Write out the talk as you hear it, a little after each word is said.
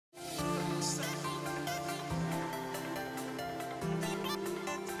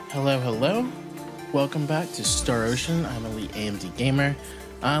Hello, hello. Welcome back to Star Ocean. I'm Elite AMD Gamer.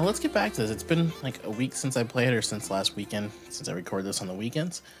 Let's get back to this. It's been like a week since I played, or since last weekend, since I record this on the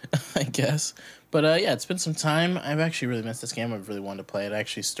weekends, I guess. But yeah, it's been some time. I've actually really missed this game. I've really wanted to play it. I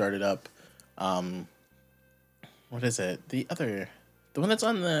actually started up, what is it? The one that's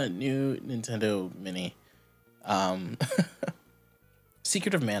on the new Nintendo Mini.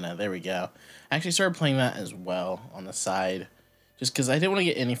 Secret of Mana. There we go. I actually started playing that as well on the side, just because I didn't want to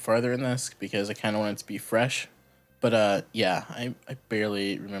get any farther in this because I kind of wanted it to be fresh. But yeah, I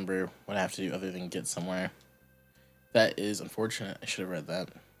barely remember what I have to do other than get somewhere. That is unfortunate. I should have read that.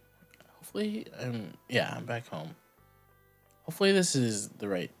 Hopefully, yeah, I'm back home. Hopefully this is the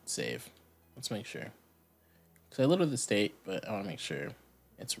right save. Let's make sure. Because I loaded the state, but I want to make sure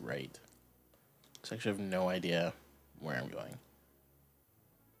it's right. Because I actually have no idea where I'm going.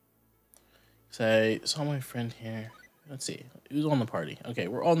 So I saw my friend here. Let's see. Who's on the party? Okay,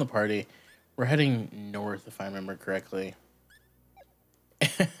 we're all in the party. We're heading north, if I remember correctly.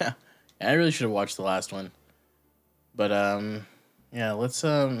 I really should have watched the last one. But, yeah, let's,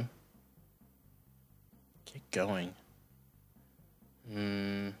 get going.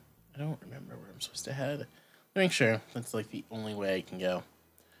 I don't remember where I'm supposed to head. Let me make sure. That's, like, the only way I can go.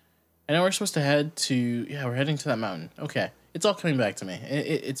 I know we're supposed to head to... Yeah, we're heading to that mountain. Okay. It's all coming back to me.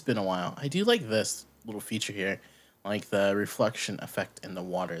 It's been a while. I do like this little feature here. Like the reflection effect in the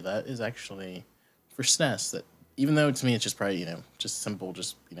water. That is actually for SNES. That, even though to me it's just probably, you know, just simple,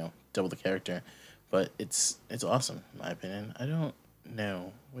 just, you know, double the character. But it's awesome, in my opinion. I don't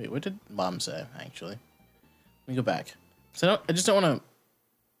know. Wait, what did Mom say, actually? Let me go back. So I just don't want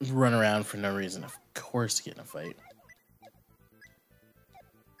to run around for no reason. Of course to get in a fight.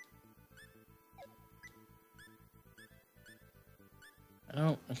 I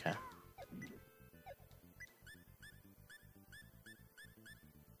don't... Okay.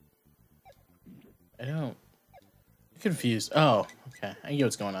 I don't... I'm confused. Oh, okay. I get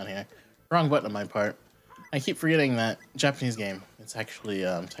what's going on here. Wrong button on my part. I keep forgetting that Japanese game. It's actually,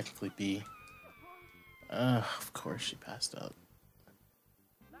 technically B. Of course she passed out.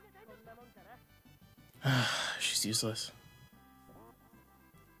 She's useless.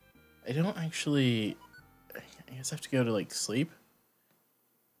 I don't actually... I guess I have to go to, like, sleep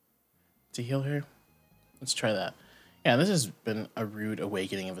to heal her. Let's try that. Yeah, this has been a rude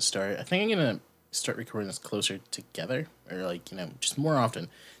awakening of a start. I think I'm gonna start recording this closer together, or like, you know, just more often.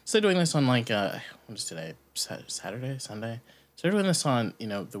 Instead of doing this on like what is today? Saturday, Sunday. Instead of doing this on, you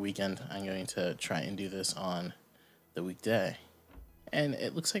know, the weekend, I'm going to try and do this on the weekday. And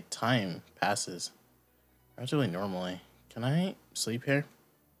it looks like time passes relatively normally. Can I sleep here?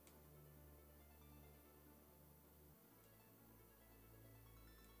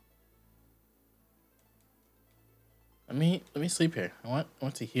 Let me sleep here. I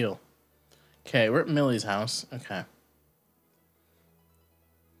want to heal. Okay, we're at Millie's house. Okay.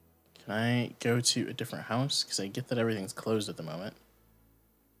 Can I go to a different house? Because I get that everything's closed at the moment.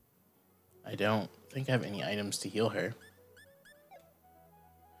 I don't think I have any items to heal her.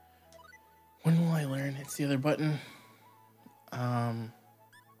 When will I learn? It's the other button.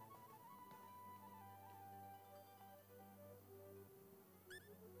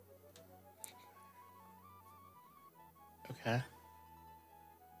 Okay.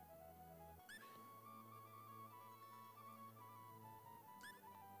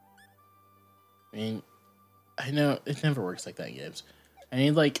 I mean, I know it never works like that in games. I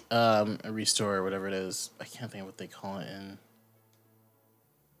need like a restore or whatever it is. I can't think of what they call it in.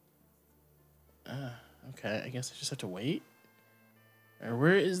 Okay, I guess I just have to wait. Or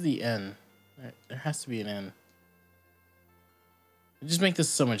where is the N? There has to be an N. Just make this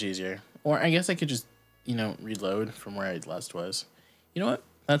so much easier. Or I guess I could just, you know, reload from where I last was. You know what?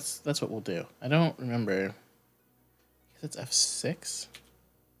 That's what we'll do. I don't remember. I guess it's F6?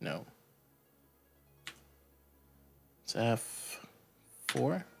 No. It's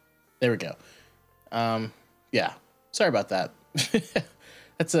F4? There we go. Yeah. Sorry about that.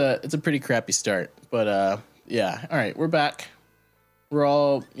 It's a pretty crappy start. But yeah. Alright, we're back. We're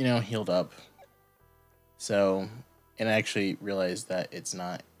all, you know, healed up. So, and I actually realized that it's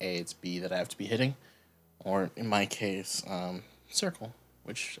not A, it's B that I have to be hitting. Or in my case, circle,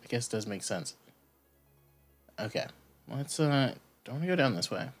 which I guess does make sense. Okay, let's don't want to go down this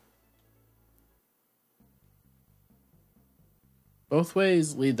way. Both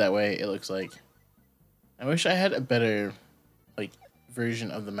ways lead that way, it looks like. I wish I had a better, like,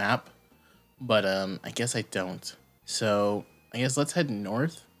 version of the map, but I guess I don't. So I guess let's head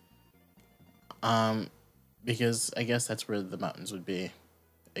north. Because I guess that's where the mountains would be.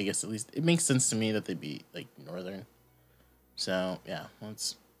 I guess at least it makes sense to me that they'd be like northern. So yeah,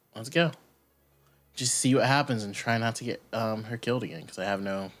 let's let's go. Just see what happens and try not to get her killed again because I have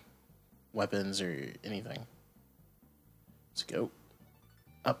no weapons or anything. Let's go.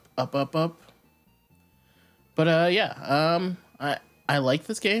 Up, up, up, up. But yeah, I like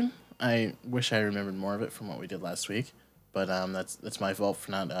this game. I wish I remembered more of it from what we did last week. But that's my fault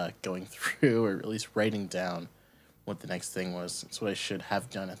for not going through or at least writing down what the next thing was. That's what I should have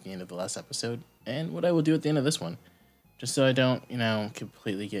done at the end of the last episode and what I will do at the end of this one. Just so I don't,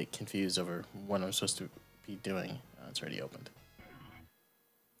 completely get confused over what I'm supposed to be doing. It's already opened.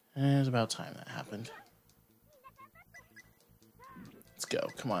 And it was about time that happened. Let's go.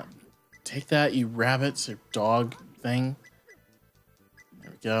 Come on. Take that, you rabbits or dog thing.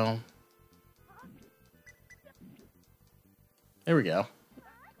 There we go. There we go.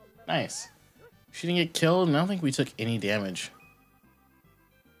 Nice. She didn't get killed, and I don't think we took any damage.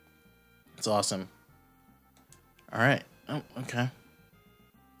 It's awesome. Alright. Oh, okay.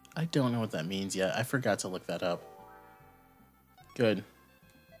 I don't know what that means yet. I forgot to look that up. Good.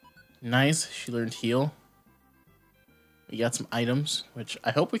 Nice. She learned heal. We got some items, which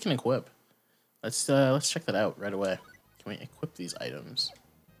I hope we can equip. Let's check that out right away. Can we equip these items?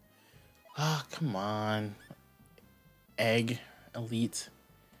 Ah, come on. Egg. Elite.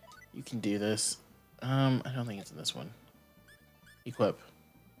 You can do this. I don't think it's in this one. Equip.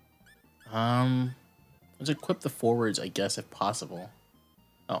 Let's equip the forwards, I guess, if possible.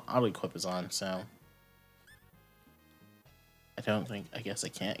 Oh, auto equip is on, so I guess I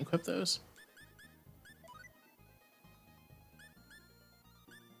can't equip those.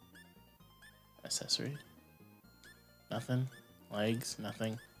 Accessory. Nothing. Legs,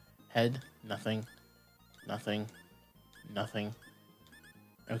 nothing. Head, nothing. Nothing. Nothing.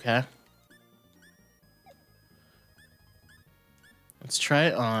 Okay. Let's try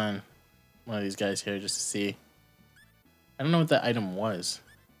it on one of these guys here just to see. I don't know what that item was.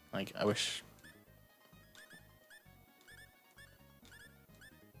 Like, I wish...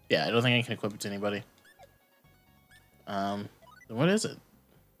 Yeah, I don't think I can equip it to anybody. Then what is it?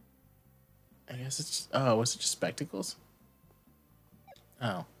 I guess it's just... Oh, was it just spectacles?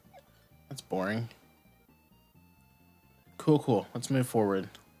 Oh. That's boring. Cool, cool. Let's move forward.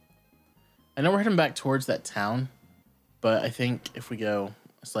 I know we're heading back towards that town, but I think if we go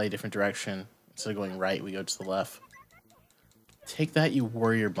a slightly different direction, instead of going right, we go to the left. Take that, you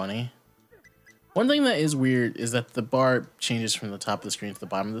warrior bunny. One thing that is weird is that the bar changes from the top of the screen to the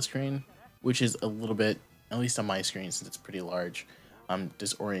bottom of the screen, which is a little bit, at least on my screen since it's pretty large,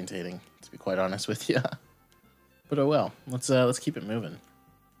 disorientating, to be quite honest with you. But oh well, let's keep it moving.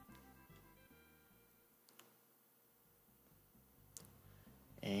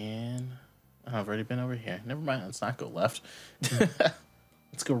 And oh, I've already been over here. Never mind, let's not go left.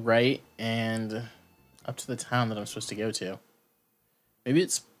 Let's go right and up to the town that I'm supposed to go to. Maybe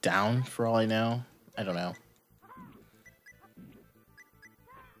it's down for all I know. I don't know.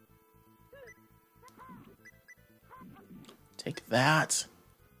 Take that.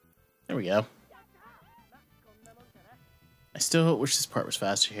 There we go. I still wish this part was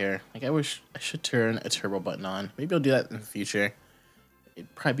faster here. Like, I wish I should turn a turbo button on. Maybe I'll do that in the future.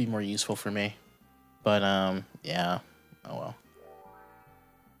 It'd probably be more useful for me. But, yeah. Oh, well.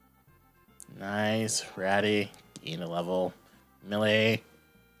 Nice. Ratty. Gain a level. Millie.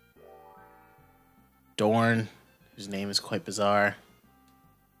 Dorn, whose name is quite bizarre.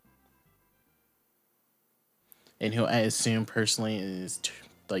 And who I assume personally is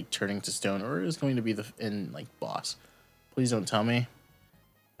turning to stone or is going to be the boss. Please don't tell me.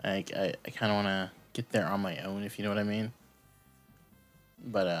 I kind of want to get there on my own, if you know what I mean.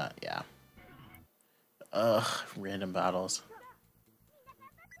 But yeah. Ugh, random battles.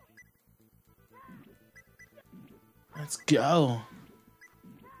 Let's go.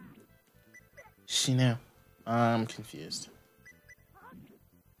 She knew. I'm confused.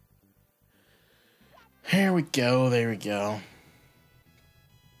 Here we go. There we go.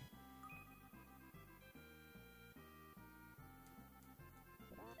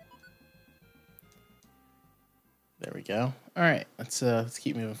 There we go. All right, let's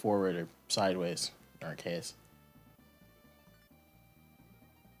keep moving forward or sideways in our case.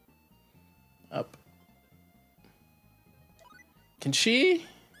 Up. Can she?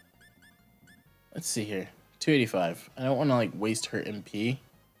 Let's see here. 285. I don't want to like waste her MP.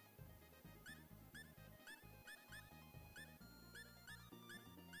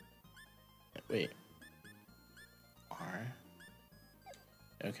 Wait. R.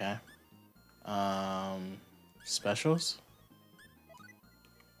 Okay. Specials?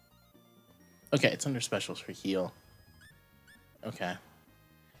 Okay, it's under specials for heal. Okay.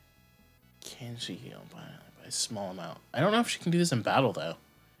 Can she heal by a small amount? I don't know if she can do this in battle, though.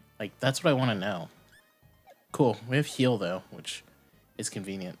 Like, that's what I want to know. Cool. We have heal, though, which is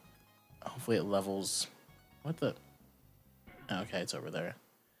convenient. Hopefully it levels... What the... Okay, it's over there.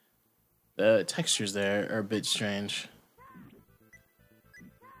 The textures there are a bit strange.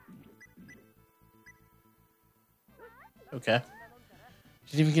 Okay.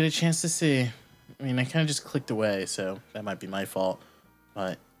 Didn't even get a chance to see. I mean, I kind of just clicked away, so that might be my fault.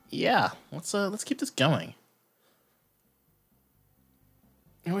 But yeah, let's keep this going.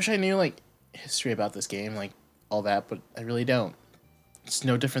 I wish I knew like history about this game, like all that, but I really don't. It's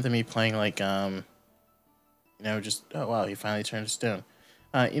no different than me playing like you know, just oh wow, he finally turned to stone.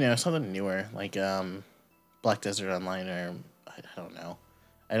 You know, something newer like Black Desert Online or I don't know.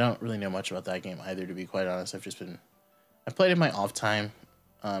 I don't really know much about that game either, to be quite honest. I played in my off time.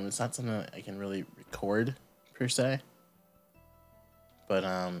 It's not something that I can really record per se. But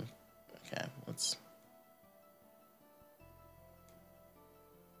okay, let's.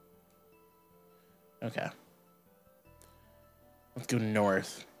 Okay. Let's go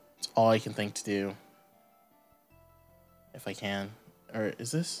north. It's all I can think to do. If I can. Or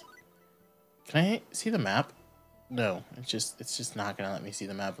is this? Can I see the map? No, it's just not gonna let me see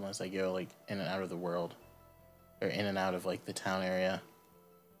the map unless I go like in and out of the world. Or in and out of like the town area.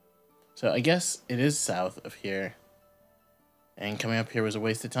 So I guess it is south of here. And coming up here was a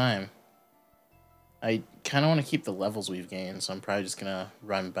waste of time. I kind of want to keep the levels we've gained, so I'm probably just gonna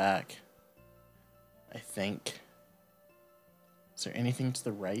run back. I think. Is there anything to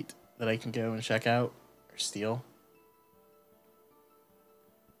the right that I can go and check out or steal?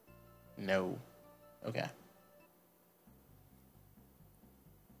 No. Okay.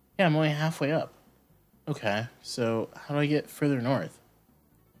 Yeah, I'm only halfway up. Okay, so how do I get further north?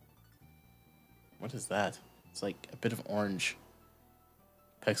 What is that? It's like a bit of orange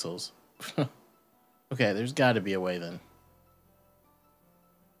pixels. Okay, there's got to be a way then.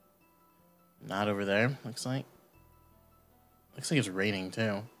 Not over there, looks like. Looks like it's raining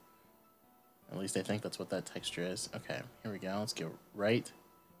too. At least I think that's what that texture is. Okay, here we go. Let's go right.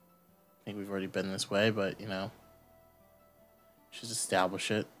 I think we've already been this way, but you know, just establish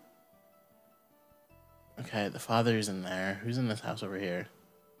it. Okay, the father's in there. Who's in this house over here?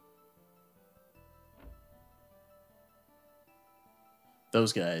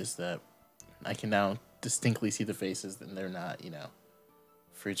 Those guys that I can now distinctly see the faces, and they're not, you know,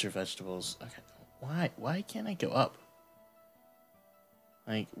 fruits or vegetables. Okay, why can't I go up?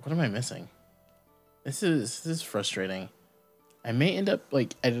 Like, what am I missing? This is frustrating. I may end up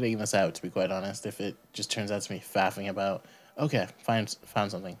like editing this out, to be quite honest, if it just turns out to me faffing about. Okay, found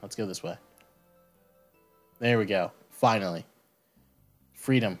something. Let's go this way. There we go. Finally.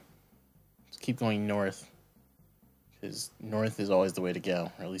 Freedom. Let's keep going north. Because north is always the way to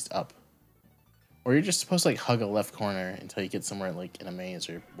go, or at least up. Or you're just supposed to like hug a left corner until you get somewhere like in a maze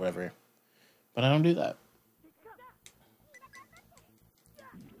or whatever. But I don't do that.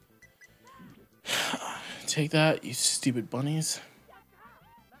 Take that, you stupid bunnies.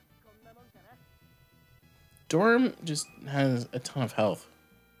 Dorm just has a ton of health.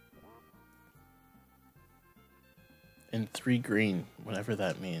 And 3 green, whatever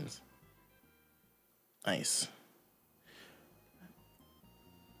that means. Nice.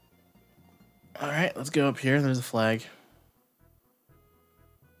 Alright, let's go up here. There's a flag.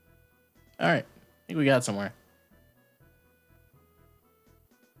 Alright, I think we got somewhere.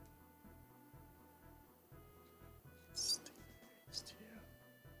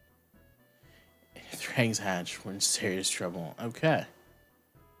 Drag's hatch. We're in serious trouble. Okay.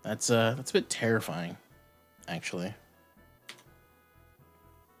 That's a bit terrifying, actually.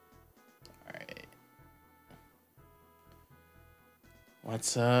 Alright.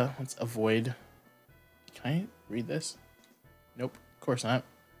 Let's avoid. Can I read this? Nope, of course not.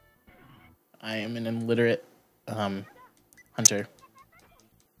 I am an illiterate hunter.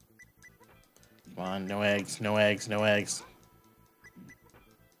 Come on, no eggs, no eggs, no eggs.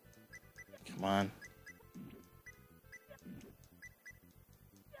 Come on.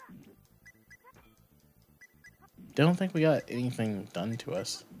 Don't think we got anything done to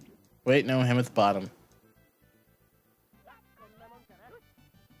us. Wait, no, him at the bottom.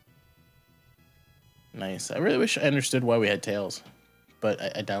 Nice. I really wish I understood why we had tails,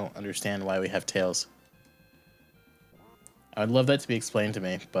 but I don't understand why we have tails. I would love that to be explained to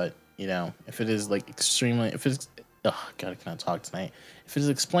me, but, you know, if it is, like, extremely... If it's... Oh, God, I cannot talk tonight. If it is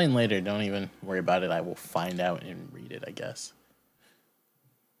explained later, don't even worry about it. I will find out and read it, I guess.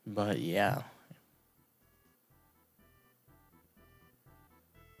 But, yeah.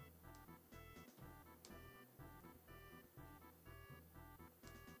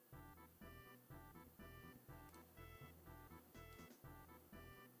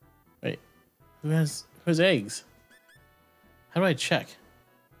 Who has eggs? How do I check?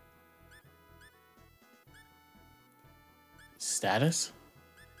 Status?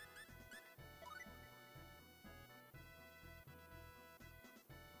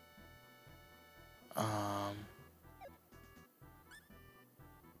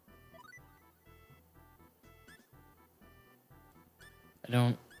 I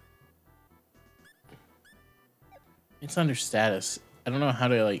don't. It's under status. I don't know how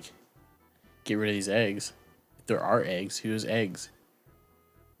to like get rid of these eggs. If there are eggs, who has eggs?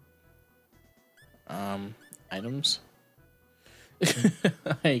 Items.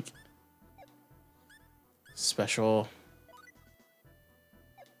 Like special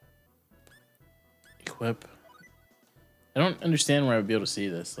equip. I don't understand where I would be able to see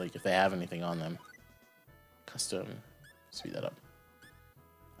this. Like if they have anything on them. Custom. Speed that up.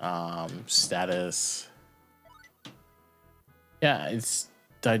 Status. Yeah, it's.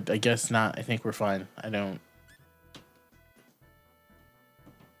 I guess not. I think we're fine. I don't.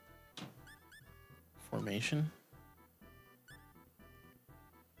 Formation.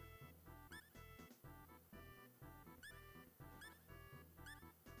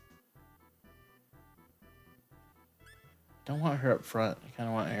 Don't want her up front. I kind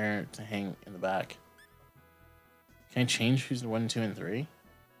of want her to hang in the back. Can I change who's 1, 2, and 3?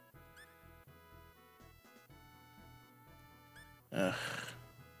 Ugh.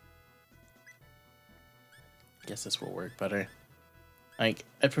 Guess this will work better. Like,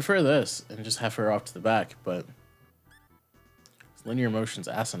 I prefer this and just have her off to the back, but linear motion's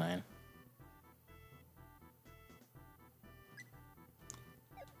asinine.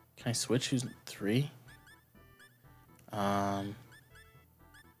 Can I switch who's 3?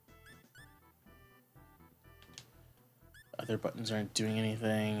 Other buttons aren't doing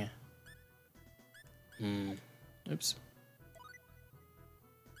anything. Oops.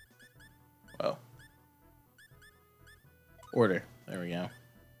 Whoa. Order. There we go.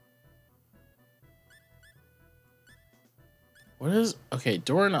 What is... Okay,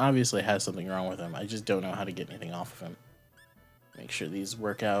 Doran obviously has something wrong with him. I just don't know how to get anything off of him. Make sure these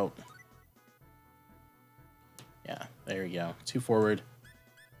work out. Yeah, there we go. 2 forward.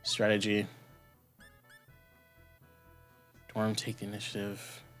 Strategy. Dorm, take the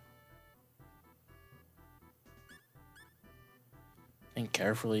initiative. Think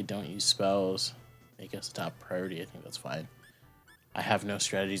carefully, don't use spells. Make us a top priority. I think that's fine. I have no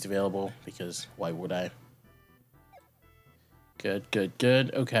strategies available because why would I? Good, good,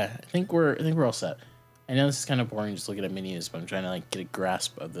 good. Okay, I think we're all set. I know this is kind of boring just looking at menus, but I'm trying to like get a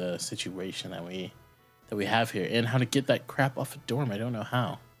grasp of the situation that we have here and how to get that crap off a dorm. I don't know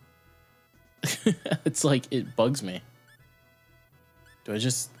how. It's like it bugs me. Do I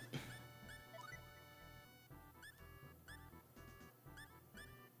just...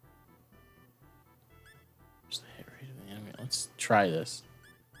 Just the hit rate of the enemy. Let's try this.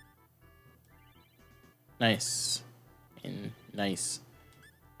 Nice. And nice.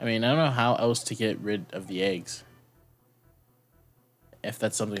 I mean, I don't know how else to get rid of the eggs. If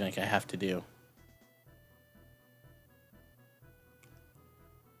that's something like I have to do.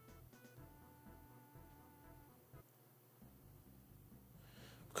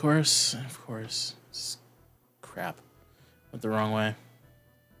 Of course. Crap. Went the wrong way.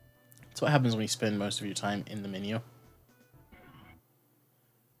 That's what happens when you spend most of your time in the menu.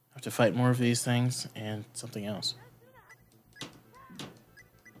 Have to fight more of these things and something else.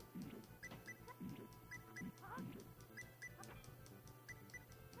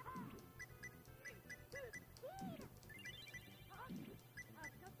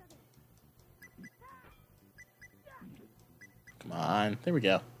 Come on. There we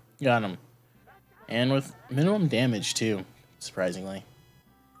go. Got him. And with minimum damage, too, surprisingly.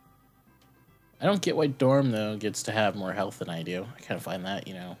 I don't get why Dorm, though, gets to have more health than I do. I kind of find that,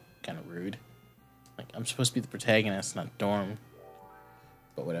 you know, kind of rude. Like, I'm supposed to be the protagonist, not Dorm.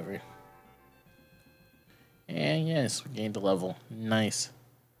 But whatever. And yes, we gained a level. Nice.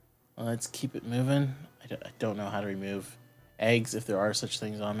 Well, let's keep it moving. I don't know how to remove eggs if there are such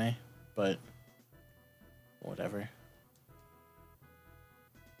things on me, but whatever.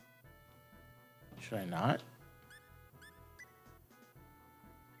 Should I not?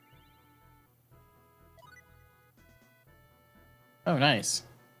 Oh, nice.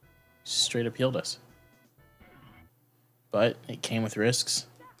 Straight up healed us. But it came with risks.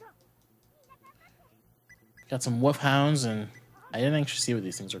 Got some wolfhounds, and I didn't actually see what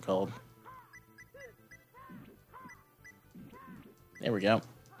these things are called. There we go.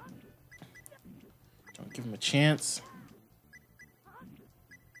 Don't give him a chance.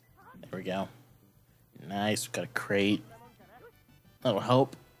 There we go. Nice, we got a crate. That'll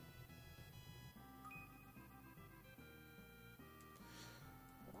help.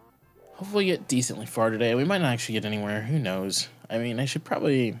 hopefully get decently far today. We might not actually get anywhere. Who knows? I mean, I should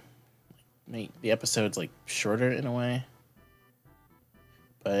probably make the episodes like shorter in a way.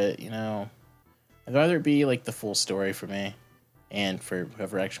 But, you know, I'd rather it be like the full story for me and for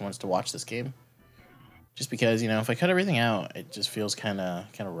whoever actually wants to watch this game. Just because, you know, if I cut everything out, it just feels kind of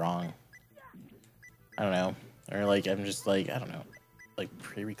wrong. I don't know. Or like I'm just like, I don't know, like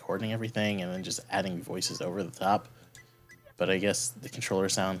pre-recording everything and then just adding voices over the top. But I guess the controller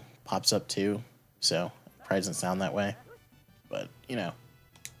sound pops up too, so it probably doesn't sound that way. But, you know,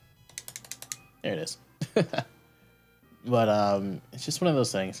 there it is. But it's just one of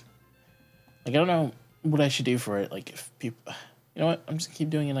those things. Like, I don't know what I should do for it. Like, if people, you know what, I'm just gonna keep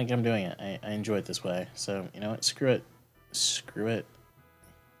doing it like I'm doing it. I enjoy it this way. So, you know what, screw it. Screw it.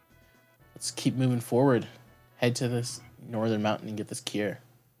 Let's keep moving forward. Head to this northern mountain and get this cure.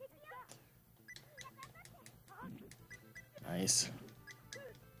 Nice.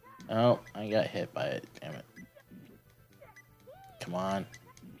 Oh, I got hit by it. Damn it. Come on.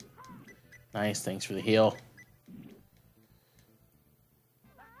 Nice, thanks for the heal.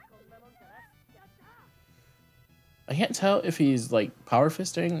 I can't tell if he's like power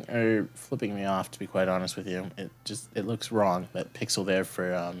fisting or flipping me off, to be quite honest with you. It looks wrong, that pixel there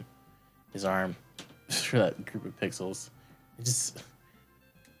for his arm. For that group of pixels. I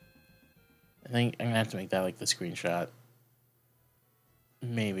think I'm gonna have to make that like the screenshot.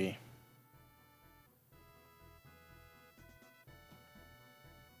 Maybe.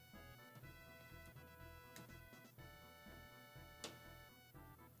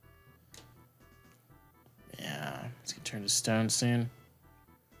 Yeah, it's gonna turn to stone soon.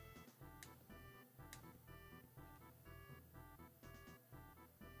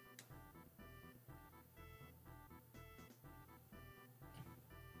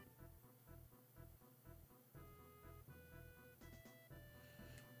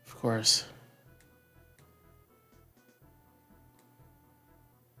 Of course.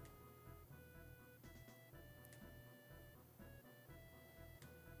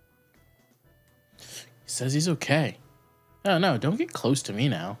 He says he's okay. No, no, don't get close to me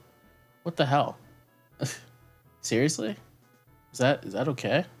now. What the hell? Seriously? Is that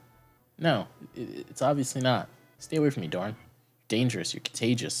okay? No, it's obviously not. Stay away from me, Dorn. You're dangerous. You're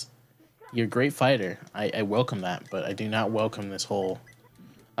contagious. You're a great fighter. I welcome that, but I do not welcome this whole,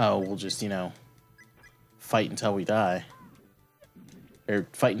 oh, we'll just, you know, fight until we die. Or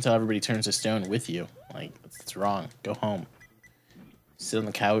fight until everybody turns to stone with you. Like, that's wrong. Go home. Sit on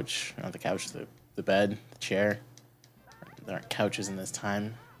the couch. Not the couch, the bed, the chair. There aren't couches in this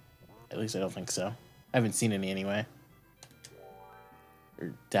time. At least I don't think so. I haven't seen any anyway.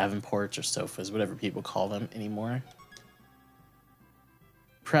 Or Davenports or sofas, whatever people call them anymore.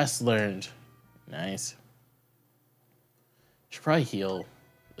 Press learned. Nice. Should probably heal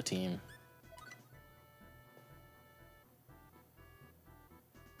the team.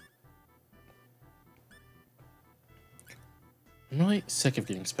 I'm really sick of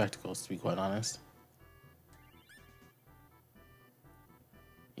getting spectacles, to be quite honest.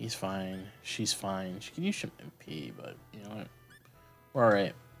 He's fine. She's fine. She can use some MP, but you know what? We're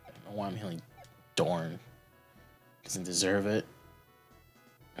alright. I don't know why I'm healing Dorn. Doesn't deserve it.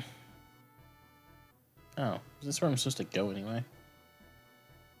 Oh, is this where I'm supposed to go anyway?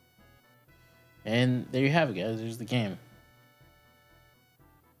 And there you have it, guys. There's the game.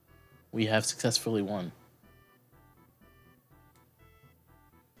 We have successfully won.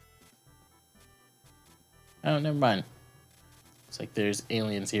 Oh, never mind. It's like there's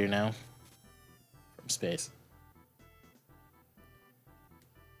aliens here now. From space.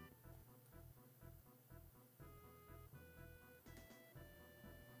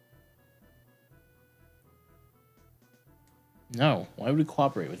 No, why would we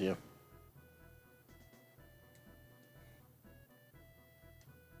cooperate with you?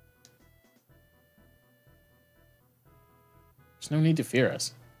 There's no need to fear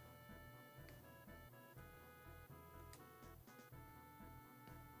us.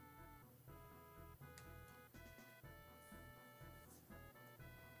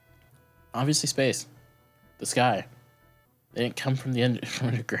 Obviously space. The sky. They didn't come from the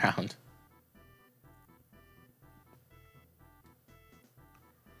underground.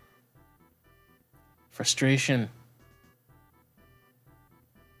 Frustration.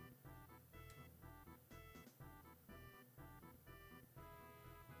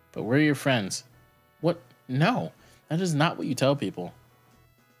 But we're your friends. What? No. That is not what you tell people.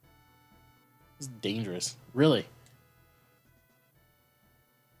 It's dangerous. Really.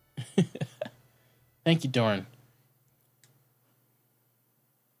 Thank you, Dorn.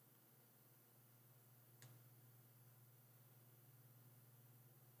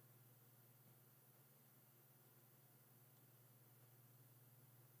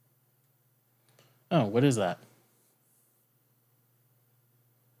 Oh, what is that?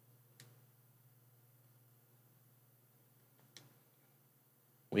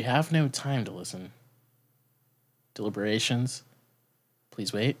 We have no time to listen. Deliberations.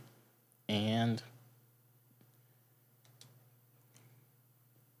 Please wait. And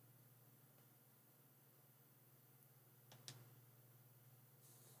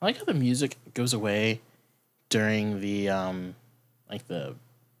I like how the music goes away during the like the,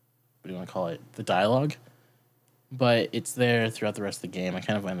 what do you want to call it? The dialogue. But it's there throughout the rest of the game. I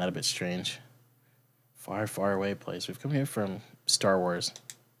kind of find that a bit strange. Far, far away place. We've come here from Star Wars.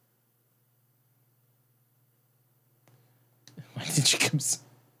 Why did you come?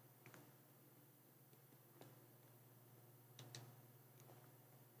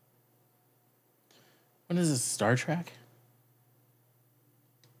 What is this? Star Trek?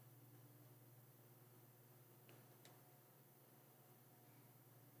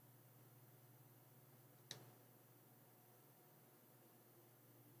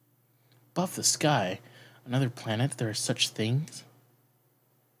 Above the sky, another planet. There are such things.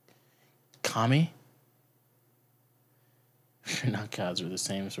 Kami. You're not gods. We're the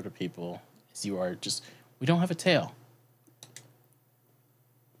same sort of people as you are. Just we don't have a tail.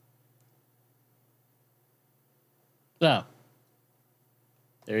 Oh,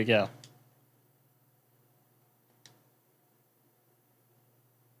 there you go.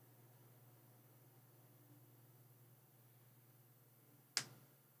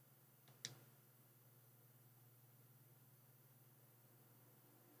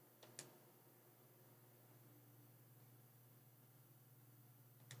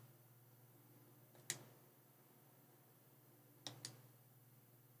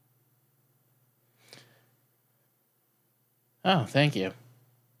 Oh, thank you.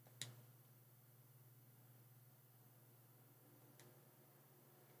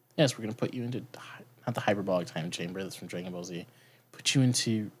 Yes, we're gonna put you into not the hyperbolic time chamber that's from Dragon Ball Z. Put you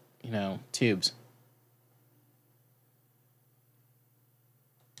into, tubes.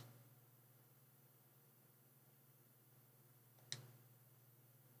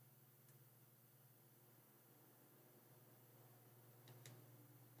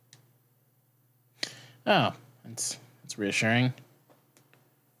 Oh, it's reassuring.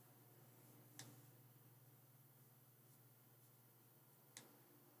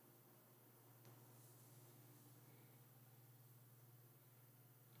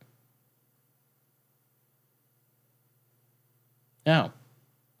 No,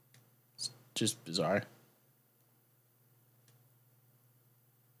 it's just bizarre.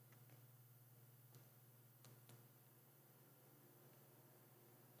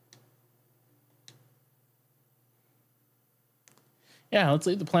 Yeah, let's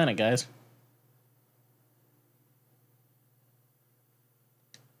leave the planet, guys.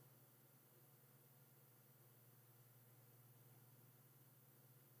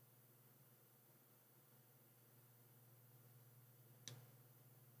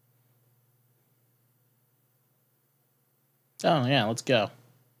 Oh, yeah, let's go.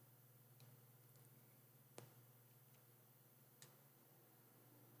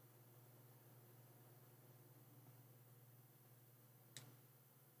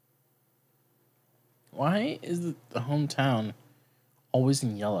 Why is the hometown always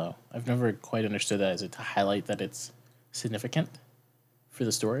in yellow? I've never quite understood that. Is it to highlight that it's significant for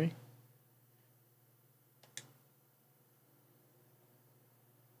the story?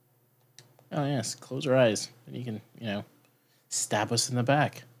 Oh, yes, close our eyes. And you can, stab us in the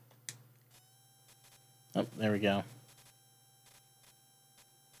back. Oh, there we go.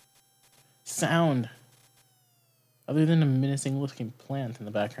 Sound. Other than a menacing looking plant in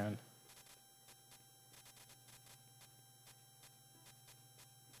the background.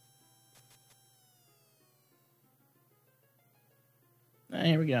 Ah,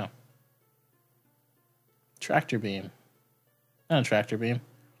 here we go. Tractor beam. Not a tractor beam.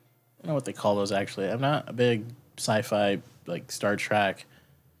 I don't know what they call those actually. I'm not a big sci-fi like Star Trek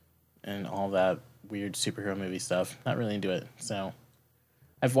and all that weird superhero movie stuff. Not really into it. So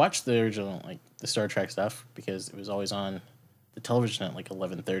I've watched the original like the Star Trek stuff because it was always on the television at like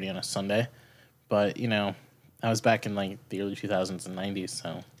 11:30 on a Sunday. But I was back in like the early 2000s and 90s,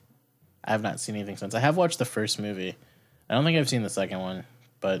 so I have not seen anything since. I have watched the first movie. I don't think I've seen the second one,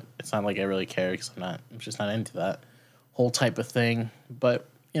 but it's not like I really care because I'm just not into that whole type of thing. But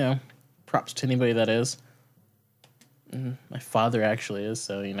props to anybody that is. My father actually is,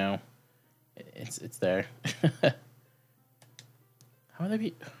 so it's there. How would they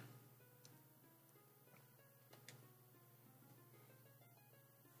be?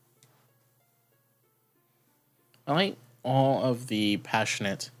 I like all of the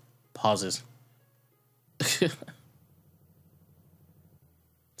passionate pauses Let's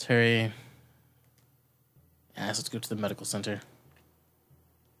hurry. Yes, let's go to the medical center.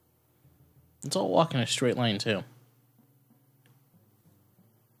 Let's all walk in a straight line, too.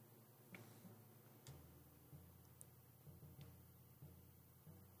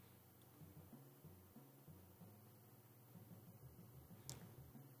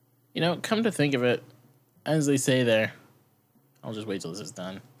 You know, come to think of it, as they say there, I'll just wait till this is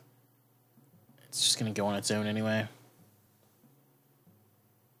done. It's just gonna go on its own anyway.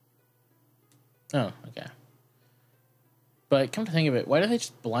 Oh, okay. But come to think of it, why do they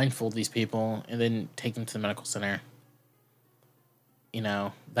just blindfold these people and then take them to the medical center? You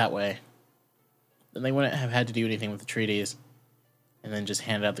know, that way. Then they wouldn't have had to do anything with the treaties and then just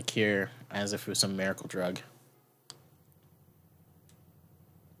hand out the cure as if it was some miracle drug.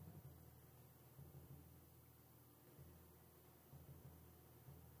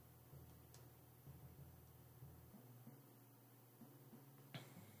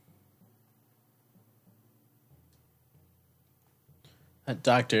 That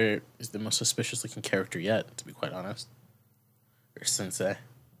doctor is the most suspicious looking character yet, to be quite honest. Or sensei.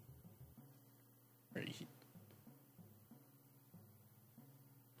 Or he...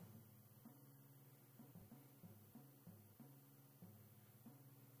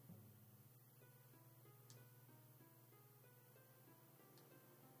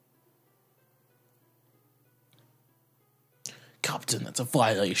 Captain, that's a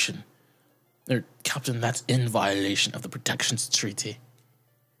violation. Or, Captain, that's in violation of the Protections Treaty.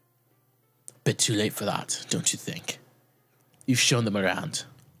 Bit too late for that, don't you think? You've shown them around.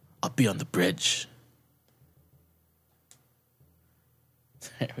 I'll be on the bridge.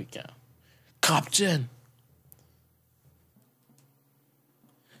 There we go. Captain!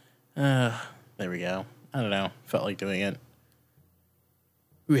 There we go. I don't know. Felt like doing it.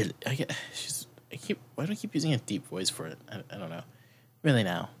 Really? Why do I keep using a deep voice for it? I don't know. Really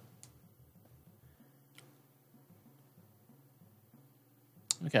now.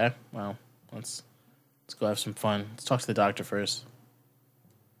 Okay, well, let's go have some fun. Let's talk to the doctor first.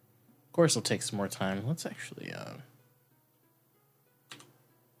 Of course, it'll take some more time. Let's actually,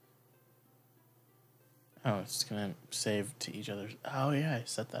 oh, it's gonna save to each other's. Oh yeah, I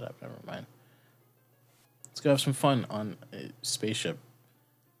set that up. Never mind. Let's go have some fun on a spaceship.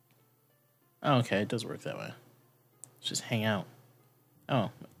 Oh, okay, it does work that way. Let's just hang out. Oh,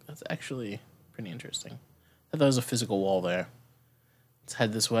 that's actually pretty interesting. I thought there was a physical wall there. Let's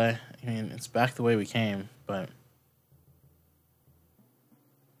head this way. I mean, it's back the way we came, but...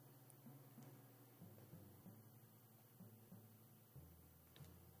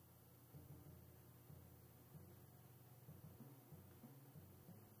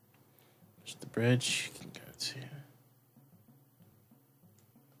 There's the bridge you can go to.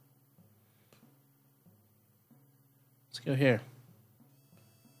 Let's go here.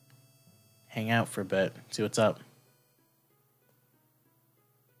 Hang out for a bit, see what's up.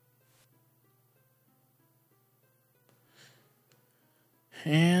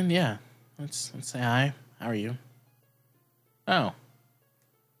 And yeah, let's say hi. How are you? Oh,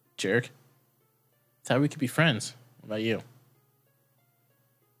 jerk. Thought we could be friends. What about you?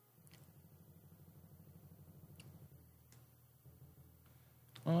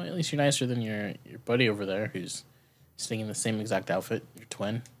 Well, at least you're nicer than your buddy over there who's staying in the same exact outfit, your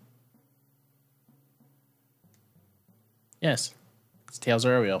twin. Yes, it's Tails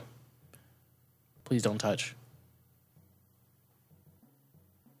Ariel. Please don't touch.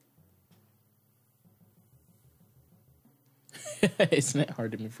 Isn't it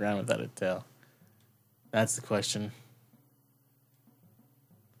hard to move around without a tail? That's the question.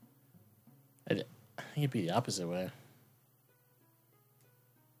 I think it'd be the opposite way.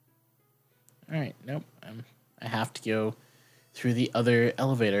 Alright, nope. I have to go through the other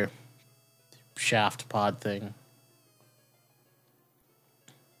elevator shaft pod thing.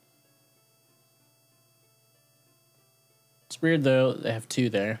 It's weird though, they have two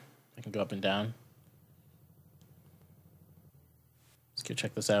there. I can go up and down. Let's go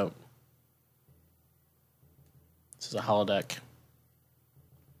check this out. This is a holodeck.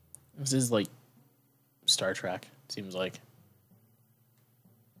 This is like Star Trek, it seems like.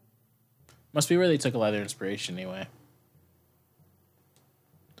 Must be where they took a lot of their inspiration anyway.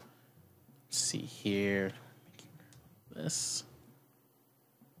 Let's see here. This.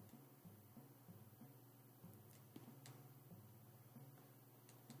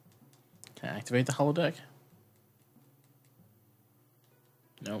 Can I activate the holodeck?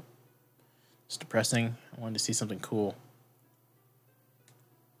 Nope. It's depressing. I wanted to see something cool.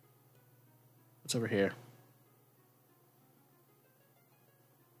 What's over here?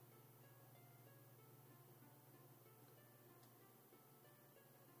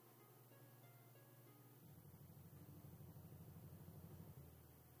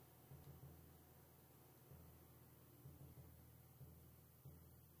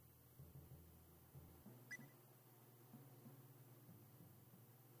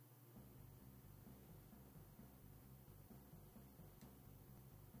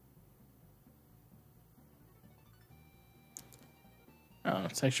 Oh,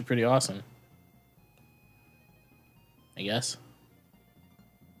 it's actually pretty awesome. I guess.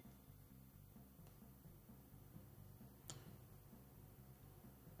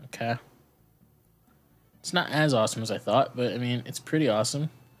 Okay. It's not as awesome as I thought, but I mean, it's pretty awesome.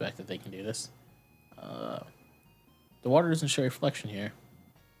 The fact that they can do this. The water doesn't show reflection here.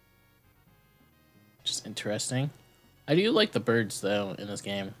 Just interesting. I do like the birds, though, in this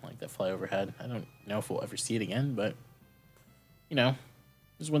game, like that fly overhead. I don't know if we'll ever see it again, but, you know,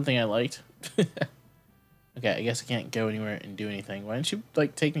 there's one thing I liked. Okay, I guess I can't go anywhere and do anything. Why don't you,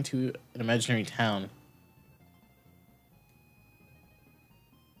 like, take me to an imaginary town?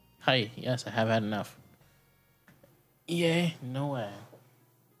 Hi, yes, I have had enough. Yay, no way.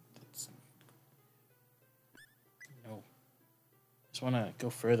 That's... No. Just want to go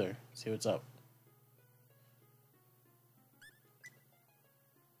further, see what's up.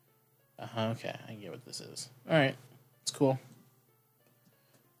 Okay, I get what this is. Alright, it's cool.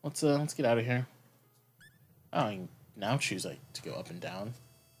 Let's get out of here. Oh, I can now choose like to go up and down.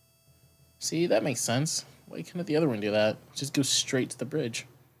 See, that makes sense. Why couldn't the other one do that? Just go straight to the bridge.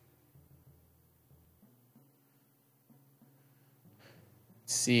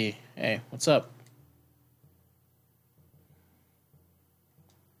 Let's see. Hey, what's up?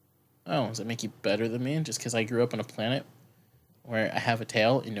 Oh, does that make you better than me just because I grew up on a planet where I have a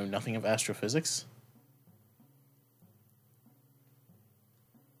tail and know nothing of astrophysics?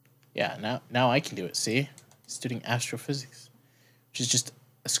 Yeah, now I can do it, see? Studying astrophysics, which is just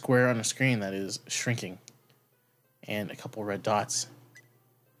a square on a screen that is shrinking and a couple red dots.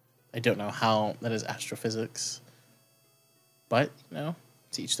 I don't know how that is astrophysics, but, you know,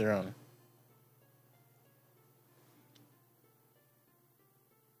 to each their own.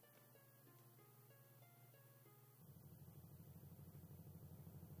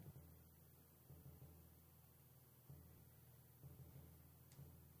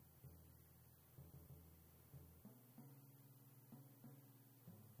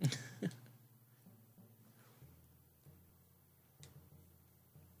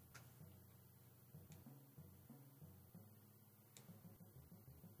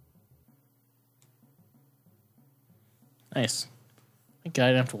 Nice. Thank God I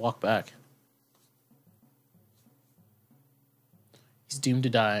didn't have to walk back. He's doomed to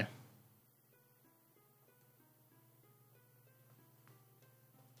die.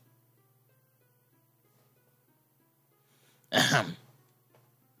 Ahem.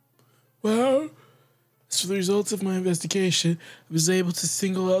 Well, as for the results of my investigation, I was able to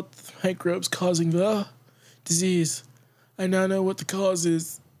single out the microbes causing the disease. I now know what the cause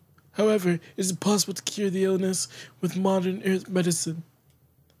is. However, it is impossible to cure the illness with modern earth medicine.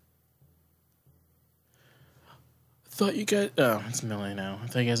 I thought you guys... Oh, it's Millie now. I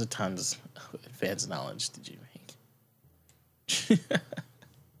thought you guys had tons of advanced knowledge. Did you make?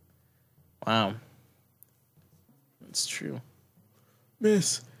 Wow. That's true.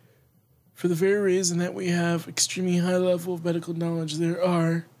 Miss, for the very reason that we have extremely high level of medical knowledge, there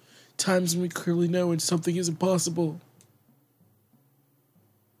are times when we clearly know when something is impossible.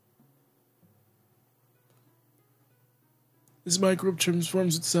 This microbe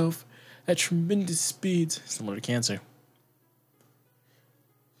transforms itself at tremendous speeds, similar to cancer.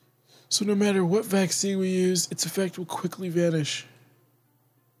 So no matter what vaccine we use, its effect will quickly vanish.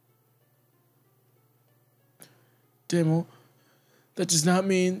 Damn, that does not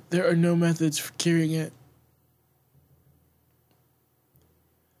mean there are no methods for curing it.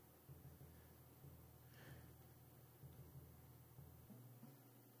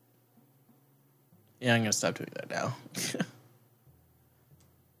 Yeah, I'm gonna stop doing that now.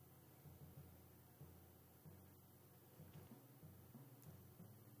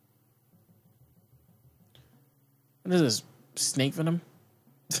 What is this? Snake venom?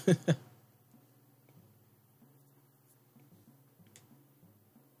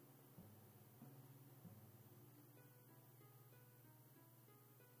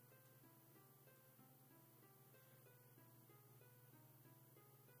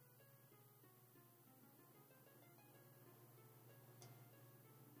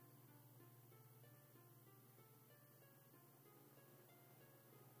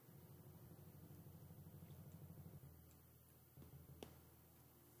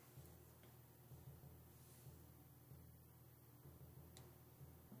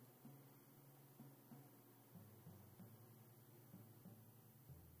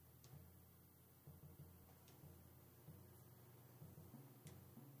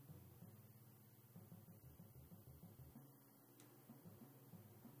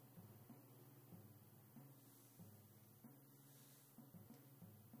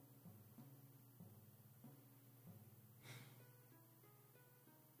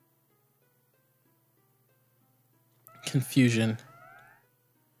 confusion.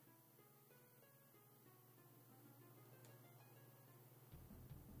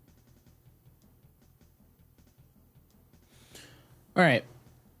 All right.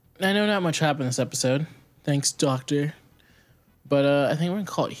 I know not much happened this episode. Thanks, Doctor. But I think we're gonna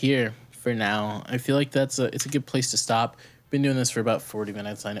call it here for now. I feel like it's a good place to stop. Been doing this for about 40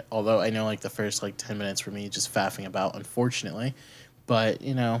 minutes. Although I know like the first like 10 minutes for me just faffing about, unfortunately. But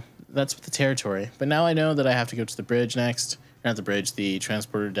you know, that's with the territory. But now I know that I have to go to the bridge next. Not the bridge, the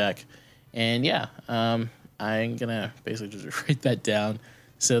transporter deck. And yeah, I'm gonna basically just write that down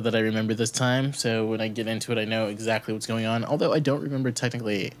so that I remember this time. So when I get into it, I know exactly what's going on. Although I don't remember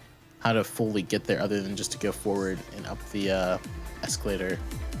technically how to fully get there other than just to go forward and up the escalator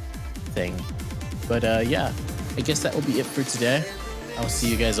thing. But yeah, I guess that will be it for today. I'll see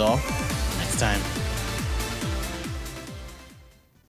you guys all next time.